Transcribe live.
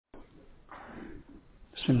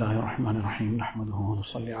بسم الله الرحمن الرحيم نحمده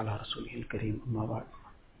ونصلي على رسوله الكريم أما بعد.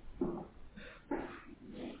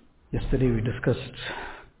 Yesterday we discussed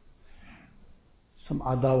some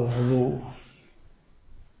adab of wudu.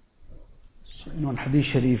 So in one hadith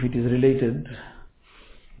sharif it is related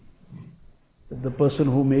that the person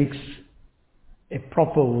who makes a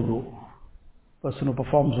proper wudu, person who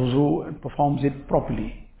performs wudu and performs it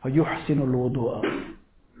properly, فَيُحْسِنُ الْوُضُوءَ,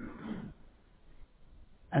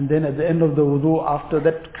 and then at the end of the wudu, after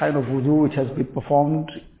that kind of wudu which has been performed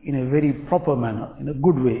in a very proper manner, in a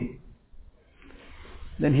good way,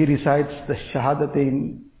 then he recites the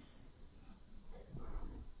shahadatain,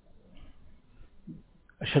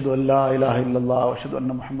 ashhadu an la ilaha illallah wa ashhadu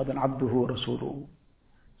anna muhammadan abduhu wa rasuluhu.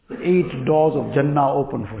 The 8 doors of Jannah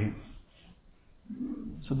open for him.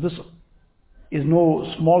 So this is no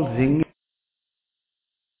small thing.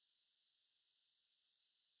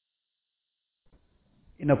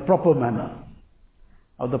 In a proper manner.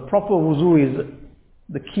 Now the proper wuzu is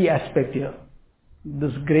the key aspect here.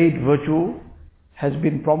 This great virtue has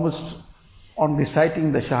been promised on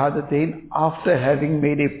reciting the shahadatain after having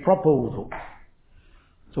made a proper wuzu.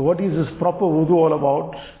 So what is this proper wuzu all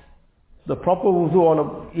about? The proper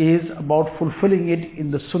wuzu is about fulfilling it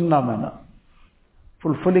in the sunnah manner.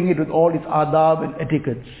 Fulfilling it with all its adab and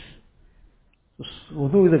etiquettes. So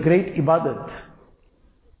wuzu is a great ibadat.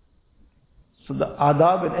 So the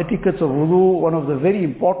adab and etiquettes of wudu, one of the very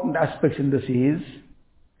important aspects in this is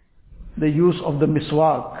the use of the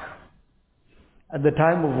miswak. At the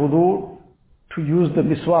time of wudu, to use the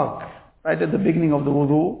miswak, right at the beginning of the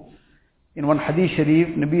wudu. In one hadith sharif,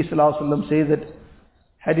 Nabi Sallallahu Alaihi Wasallam says that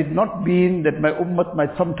had it not been that my ummah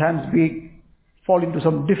might sometimes fall into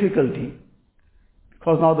some difficulty,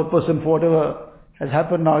 because now the person, for whatever has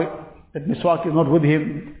happened now, that miswak is not with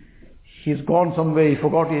him, he's gone somewhere, he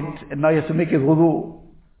forgot it, and now he has to make his wudu.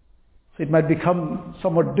 So it might become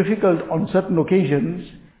somewhat difficult on certain occasions.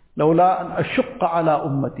 لَوْلَا أَنْ أَشُقَّ عَلَىٰ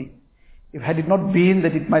أُمَّتِي. If had it not been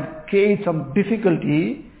that it might create some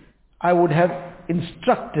difficulty, I would have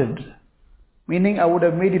instructed, meaning I would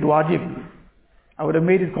have made it wajib, I would have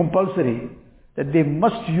made it compulsory, that they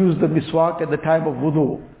must use the miswak at the time of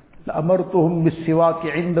wudu. لَأَمَرْتُهُمْ بِالسِّوَاكِ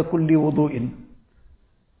عِنْدَ كُلِّ وُضُوءٍ.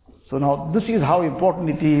 So now this is how important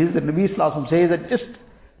it is that Nabi Sallallahu Alaihi Wasallam says that just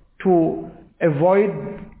to avoid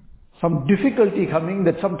some difficulty coming,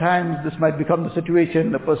 that sometimes this might become the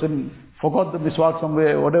situation, the person forgot the miswak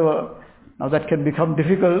somewhere, whatever, now that can become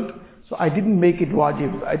difficult. So I didn't make it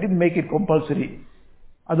wajib, I didn't make it compulsory.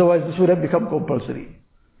 Otherwise this would have become compulsory.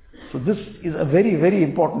 So this is a very, very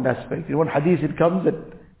important aspect. In one hadith it comes that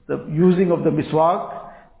the using of the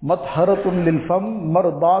miswak, matharatun lil fam,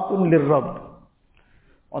 mardatun lil rabb.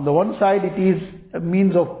 On the one side, it is a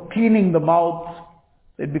means of cleaning the mouth.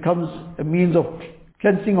 It becomes a means of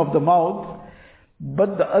cleansing of the mouth.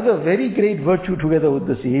 But the other very great virtue together with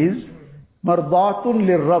this is mardatun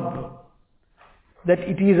lirrabb, that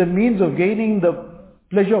it is a means of gaining the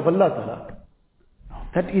pleasure of Allah Ta'ala.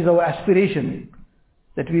 That is our aspiration,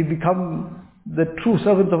 that we become the true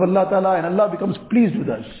servants of Allah Ta'ala and Allah becomes pleased with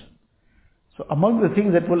us. So among the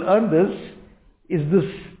things that will earn this is this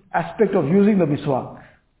aspect of using the miswak.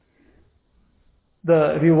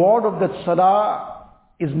 The reward of that salah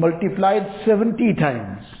is multiplied 70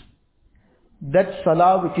 times. That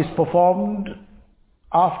salah which is performed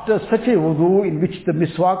after such a wudu in which the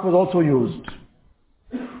miswak was also used.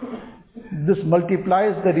 This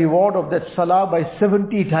multiplies the reward of that salah by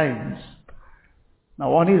 70 times.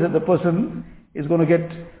 Now one is that the person is going to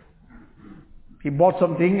get, he bought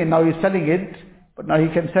something and now he's selling it, but now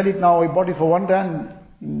he can sell it now, he bought it for 1 rand,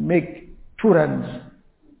 make 2 rands.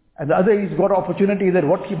 And the other, he's got opportunity that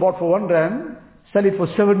what he bought for 1 rand, sell it for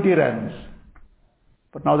 70 rands.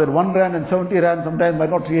 But now that 1 rand and 70 rand sometimes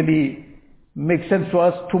might not really make sense to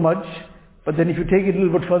us too much. But then if you take it a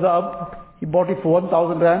little bit further up, he bought it for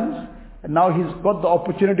 1,000 rands, and now he's got the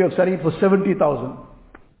opportunity of selling it for 70,000.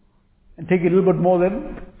 And take it a little bit more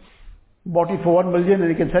than, he bought it for 1 million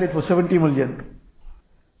and he can sell it for 70 million.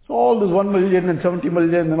 So all this 1 million and 70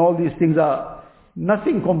 million and all these things are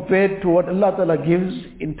nothing compared to what Allah Ta'ala gives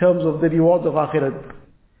in terms of the rewards of akhirat.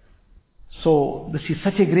 So this is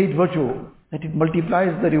such a great virtue that it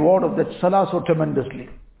multiplies the reward of that salah so tremendously.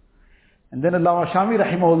 And then Allama Shami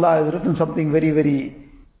Rahimahullah has written something very, very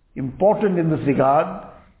important in this regard.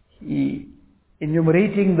 He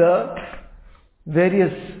enumerating the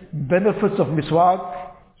various benefits of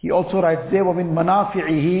miswak. He also writes there, وَمِن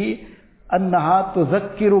مَنَافِعِهِ أَنَّهَا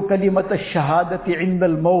تُذَكِّرُ كَلِمَةَ الشَّهَادَةِ عِنْدَ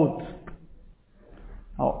الْمَوْتِ.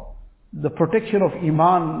 Now, the protection of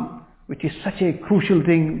Iman, which is such a crucial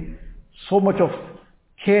thing, so much of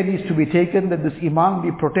care needs to be taken that this Iman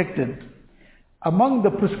be protected. among the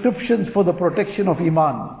prescriptions for the protection of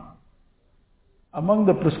Iman, among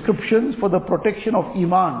the prescriptions for the protection of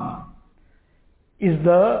Iman is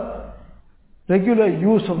the regular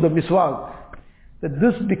use of the miswak. That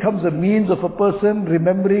this becomes a means of a person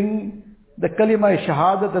remembering the kalima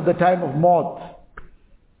shahadat at the time of maut.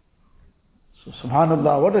 So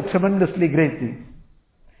subhanallah, what a tremendously great thing.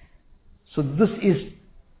 So this is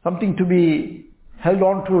something to be held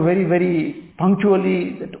on to very, very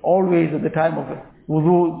punctually, that always at the time of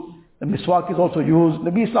wudu, the miswak is also used.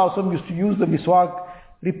 Nabi Sallallahu Alaihi Wasallam used to use the miswak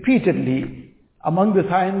repeatedly. Among the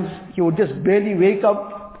times, he would just barely wake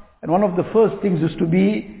up, and one of the first things used to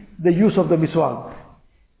be the use of the miswak.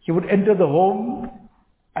 He would enter the home,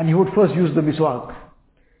 and he would first use the miswak.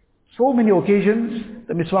 So many occasions,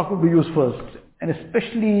 the miswak would be used first. And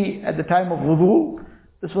especially at the time of wudu,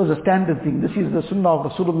 this was a standard thing. This is the sunnah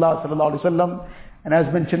of Rasulullah Sallallahu Alaihi Wasallam. And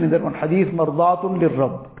as mentioned in that one hadith, mardatun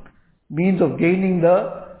lirrab, means of gaining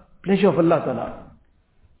the pleasure of Allah Ta'ala.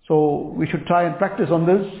 So we should try and practice on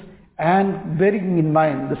this, and bearing in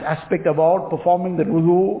mind this aspect about performing the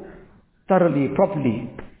wudu thoroughly,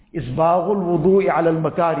 properly. Isbaghul wudu'i ala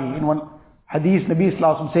al-makari. In one hadith, Nabi Sallallahu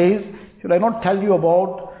Alaihi Wasallam says, should I not tell you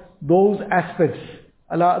about those aspects?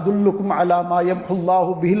 Ala adullukum ala ma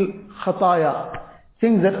yamhullahu bihil khataya.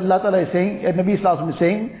 Things that Allah Ta'ala is saying, and Nabi Sallallahu Alaihi Wasallam is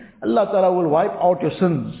saying, Allah Ta'ala will wipe out your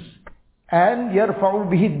sins. And yarfa'u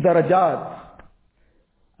bihi darajat.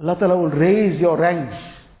 Allah Ta'ala will raise your ranks.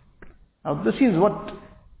 Now this is what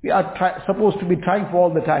we are supposed to be trying for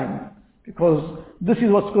all the time. Because this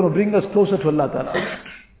is what's going to bring us closer to Allah Ta'ala.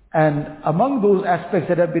 And among those aspects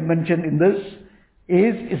that have been mentioned in this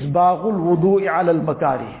is isbaghul wudu'i ala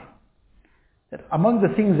al-makari. That among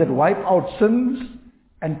the things that wipe out sins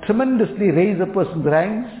and tremendously raise a person's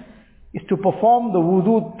ranks is to perform the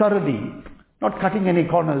wudu thoroughly, not cutting any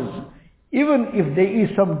corners, even if there is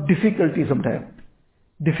some difficulty sometimes.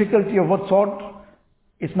 Difficulty of what sort?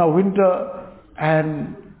 It's now winter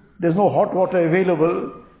and there's no hot water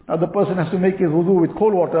available. Now the person has to make his wudu with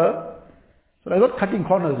cold water. So he's not cutting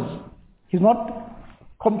corners. He's not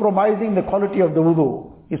compromising the quality of the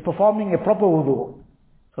wudu. He's performing a proper wudu.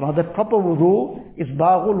 So now that proper wudu,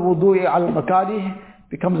 isbaghul wudu'i al-makarih,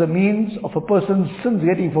 becomes a means of a person's sins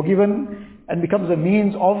getting forgiven, and becomes a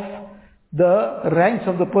means of the ranks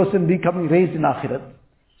of the person becoming raised in akhirat.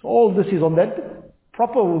 So all this is on that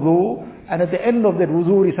proper wudu, and at the end of that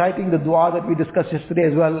wudu reciting the dua that we discussed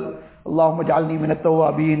yesterday as well, Allahumma ja'alni min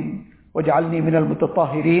at-tawwabin wa ja'alni min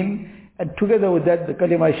al-mutatahhirin, and together with that the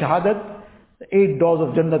kalima shahadat, the 8 doors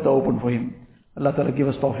of Jannat are open for him. Allah Ta'ala give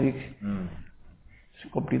us tawfiq to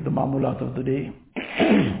complete the mamulat of the day.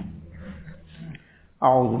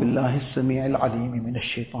 أعوذ بالله السميع العليم من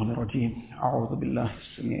الشيطان الرجيم أعوذ بالله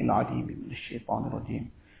السميع العليم من الشيطان الرجيم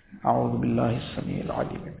أعوذ بالله السميع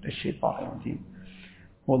العليم من الشيطان الرجيم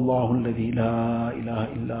والله الذي لا إله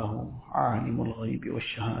إلا هو عالم الغيب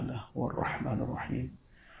والشهادة هو الرحمن الرحيم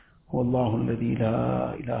هو الله الذي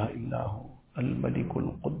لا إله إلا هو الملك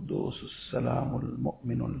القدوس السلام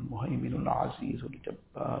المؤمن المهيمن العزيز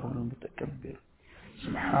الجبار المتكبر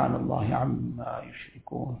سبحان الله عما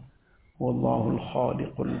يشركون هو الله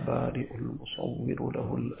الخالق البارئ المصور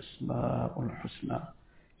له الأسماء الحسنى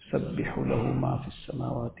يسبح له ما في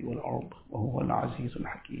السماوات والأرض وهو العزيز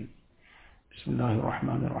الحكيم بسم الله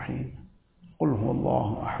الرحمن الرحيم قل هو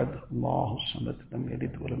الله أحد الله الصمد لم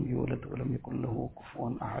يلد ولم يولد ولم يكن له كفوا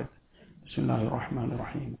أحد بسم الله الرحمن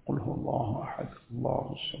الرحيم قل هو الله أحد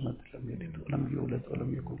الله الصمد لم يلد ولم يولد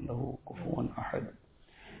ولم يكن له كفوا أحد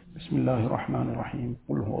بسم الله الرحمن الرحيم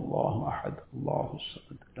قل هو الله أحد الله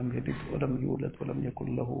الصمد لم يلد ولم يولد ولم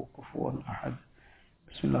يكن له كفوا أحد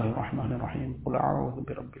بسم الله الرحمن الرحيم قل أعوذ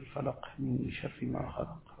برب الفلق من شر ما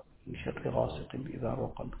خلق من شر غاسق إذا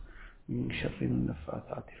وقب من شر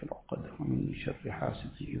النفاثات في العقد ومن شر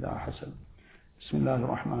حاسد إذا حسد بسم الله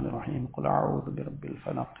الرحمن الرحيم قل أعوذ برب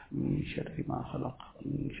الفلق من شر ما خلق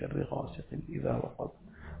من شر غاسق إذا وقب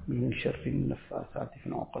من شر النفاثات في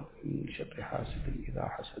العقد من شر حاسد إذا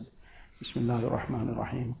حسد بسم الله الرحمن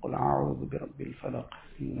الرحيم قل أعوذ برب الفلق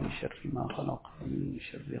من شر ما خلق من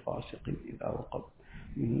شر غاسق إذا وقب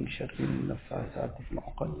من شر النفاثات في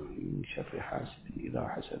العقد من شر حاسد إذا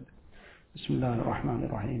حسد بسم الله الرحمن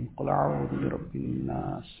الرحيم قل أعوذ برب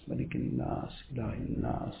الناس ملك الناس إله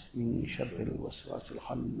الناس من شر الوسواس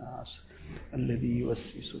الخناس الذي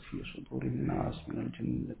يوسوس في صدور الناس من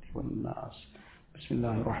الجنة والناس بسم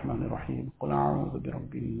الله الرحمن الرحيم قل أعوذ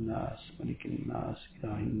برب الناس ملك الناس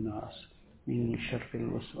إله الناس من شر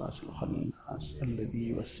الوسواس الخناس الذي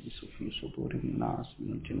يوسوس في صدور الناس من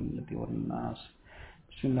الجنة والناس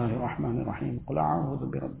بسم الله الرحمن الرحيم قل أعوذ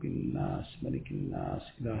برب الناس ملك الناس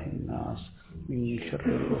إله الناس من شر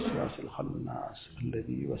الوسواس الخناس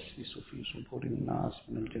الذي يوسوس في صدور الناس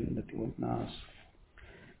من الجنة والناس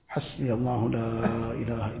حسبي الله لا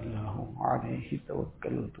إله إلا هو عليه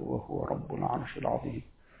توكلت وهو رب العرش العظيم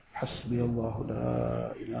حسبي الله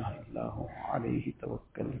لا إله إلا هو عليه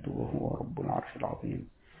توكلت وهو رب العرش العظيم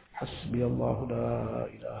حسبي الله لا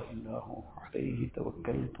إله إلا هو عليه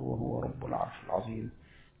توكلت وهو رب العرش العظيم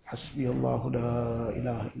حسبي الله لا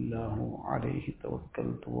إله إلا هو عليه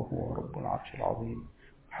توكلت وهو رب العرش العظيم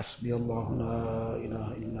حسبي الله لا إله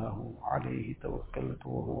إلا هو عليه توكلت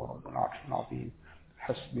وهو رب العرش العظيم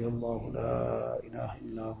حسبي الله لا إله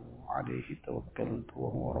إلا هو عليه توكلت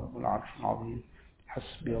وهو رب العرش العظيم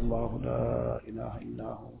حسبي الله لا إله إلا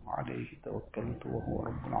هو عليه توكلت وهو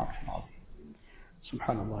رب العرش العظيم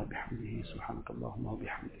سبحان الله بحمده سبحانك اللهم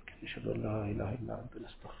وبحمدك نشهد أن لا إله إلا أنت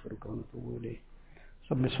نستغفرك ونتوب إليك.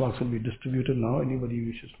 Some miswaks will be distributed now. Anybody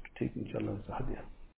wishes to take, inshallah, is a hadiyah.